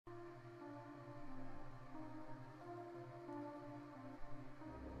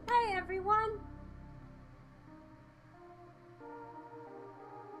everyone?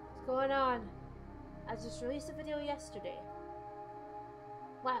 What's going on? I just released a video yesterday.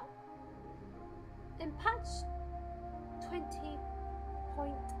 Well, in patch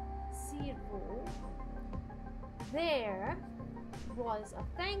 20.0, there was a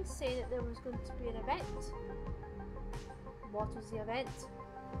thing saying that there was going to be an event. What was the event?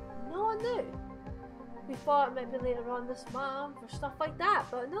 No one knew. We thought it might be later on this month or stuff like that,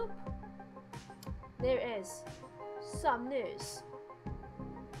 but nope. There is some news.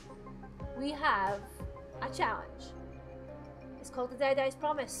 We have a challenge. It's called the Deadeye's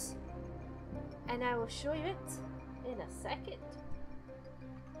Promise, and I will show you it in a second.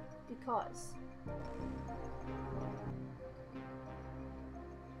 Because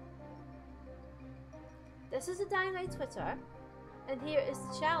this is a Deadeye Twitter, and here is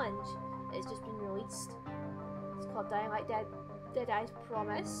the challenge. It's just been released. It's called Deadeye's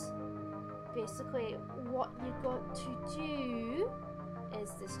Promise. Basically, what you got to do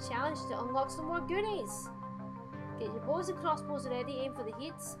is this challenge to unlock some more goodies. Get your bows and crossbows ready, aim for the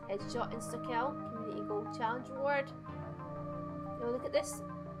heats, headshot, insta-kill, community gold challenge reward. Now look at this.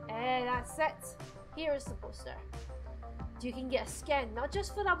 That's it. Here is the poster. You can get a skin, not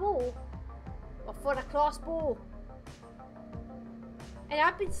just for a bow, but for a crossbow. And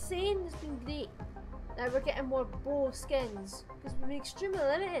I've been saying it's been great that we're getting more bow skins, because we've been extremely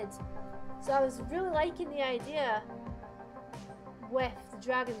limited. So I was really liking the idea with the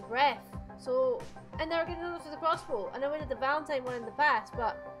Dragon's Breath. So, and they're getting another for the crossbow. I know we did the Valentine one in the past,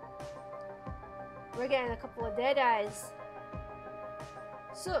 but we're getting a couple of Deadeyes.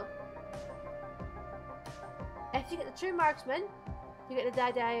 So, if you get the True Marksman, you get the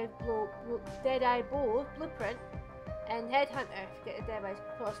Deadeye bow blueprint, and Headhunter if you get the Deadeye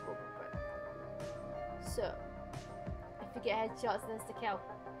crossbow blueprint. So, if you get headshots, then it's the kill.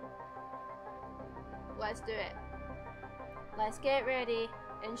 Let's do it. Let's get ready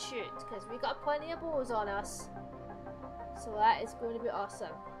and shoot, because we got plenty of bows on us. So that is going to be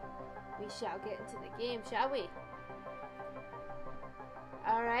awesome. We shall get into the game, shall we?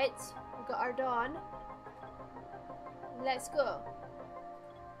 Alright, we got our dawn. Let's go.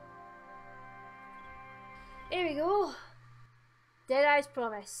 Here we go. Deadeye's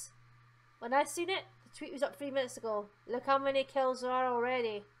Promise. When I seen it, the tweet was up 3 minutes ago. Look how many kills there are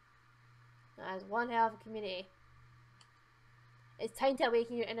already. That is one hell of a community. It's time to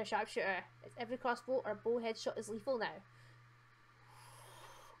awaken your inner sharpshooter. It's every crossbow or bow headshot is lethal now.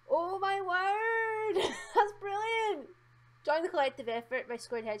 Oh my word! That's brilliant! Join the collective effort by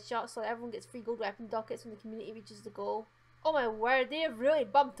scoring headshots so that everyone gets free gold weapon dockets when the community reaches the goal. Oh my word, they have really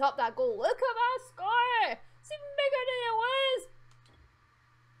bumped up that goal. Look at that score! It's even bigger than it was!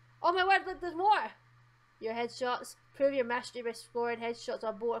 Oh my word, look, there's more! Your headshots. Prove your mastery by scoring headshots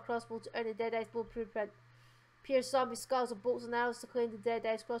or bow or crossbow to earn the Deadeye's bow blueprint. Pierce zombie skulls with bolts and arrows to claim the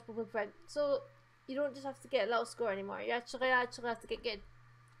Deadeye's crossbow blueprint. So, you don't just have to get a little score anymore. You actually have to get good.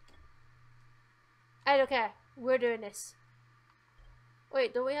 I don't care. We're doing this.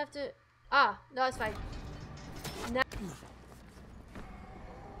 Wait, don't we have to... Ah, no, it's fine. Now...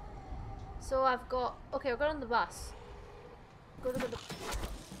 So I've got... Okay, we're going on the bus. We're gonna go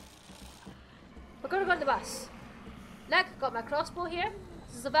on the bus. Look, got my crossbow here.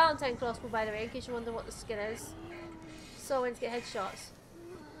 This is a Valentine crossbow, by the way, in case you're wondering what the skin is. So I went to get headshots.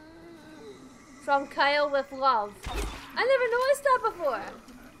 From Kyle with love. I never noticed that before.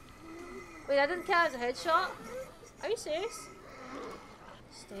 Wait, I didn't count as a headshot? Are you serious?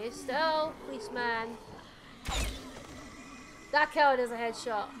 Stay still, policeman. That counted as a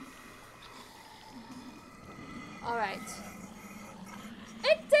headshot. Alright.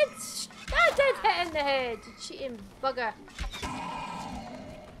 That did hit in the head, you cheating bugger.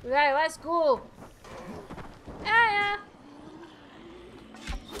 Right, let's go. Yeah.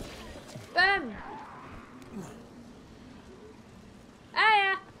 Boom.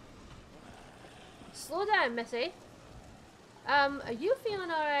 Yeah. Slow down, Missy. Are you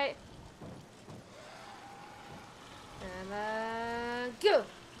feeling alright? Go.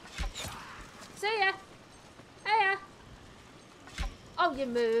 See ya. Hiya. Oh, you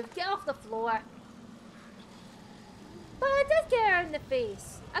moved. Get off the floor. But I did get her in the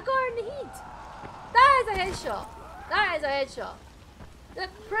face. I got her in the heat. That is a headshot. That is a headshot. The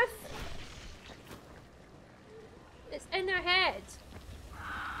proof. It's in her head.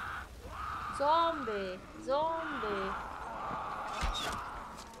 Zombie. Zombie.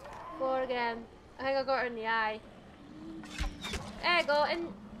 Go again. I think I got her in the eye. There you go.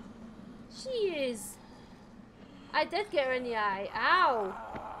 And she is. I did get her in the eye. Ow.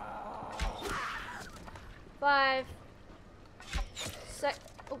 5, 6.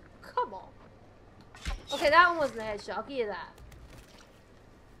 Oh, come Okay, that one wasn't a headshot. I'll give you that.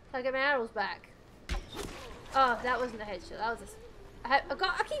 Can I get my arrows back? Oh, that wasn't a headshot. That was a...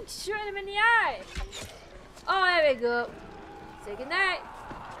 I keep shooting him in the eye. Oh, there we go. Say goodnight.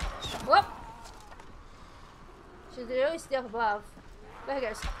 Whoop. Should really stay up above. There he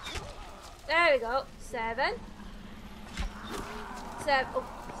goes. There we go. 7. 7. Oh.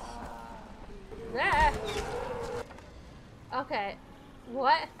 There. Okay.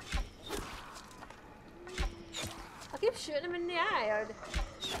 What? I keep shooting him in the eye. Or...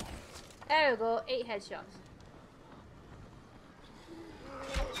 There we go. 8 headshots.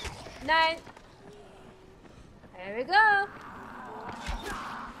 9. There we go.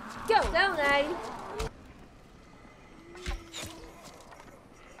 Go down 9.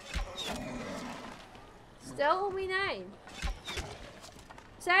 Still only 9.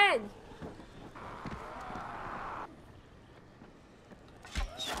 10.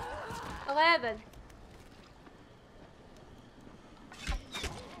 11.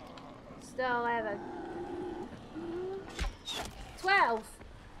 Still 11. 12.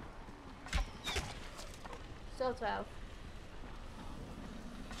 Still 12.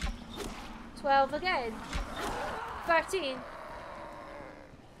 12 again. 13.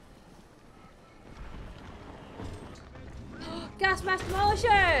 Gasmask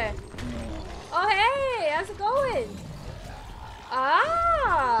Demolisher! Oh hey, how's it going?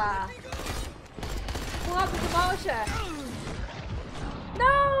 Ah! Pull up the Demolisher.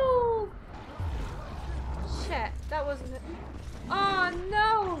 No! Shit, that wasn't it. Oh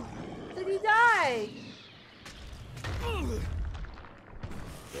no! Did he die?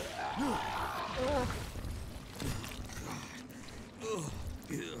 Ugh.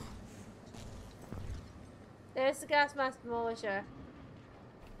 There's the Gasmask Demolisher.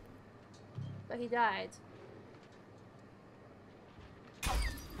 But he died.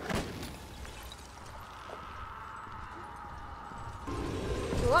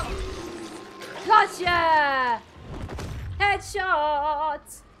 Whoop. Gotcha!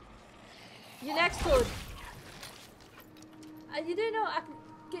 Headshot! You next, Toad. You do know I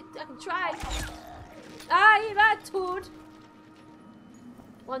can try. Ah, you bad, Toad.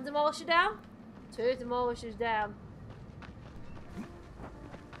 1 Demolisher down. 2 Demolishers down.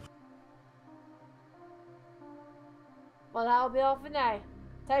 Well, that'll be all for now.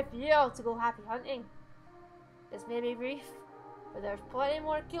 Time for you all to go happy hunting. This may be brief, but there's plenty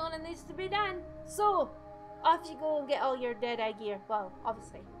more killing that needs to be done. So, off you go and get all your Deadeye gear. Well,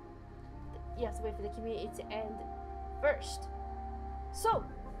 obviously, you have to wait for the community to end first. So,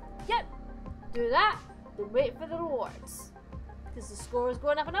 yep, do that, then wait for the rewards. Because the score is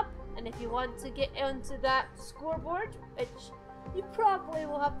going up and up, and if you want to get onto that scoreboard, which you probably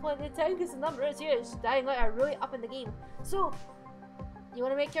will have plenty of time because the number is huge, Dying Light are really up in the game. So, you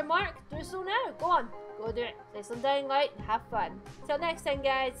want to make your mark? Do so now. Go on, go do it. Play some Dying Light and have fun. Till next time,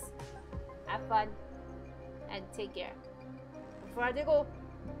 guys, have fun and take care. Before I do go,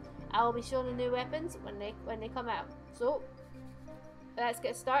 I will be showing the new weapons when they come out. So, let's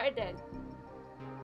get started then.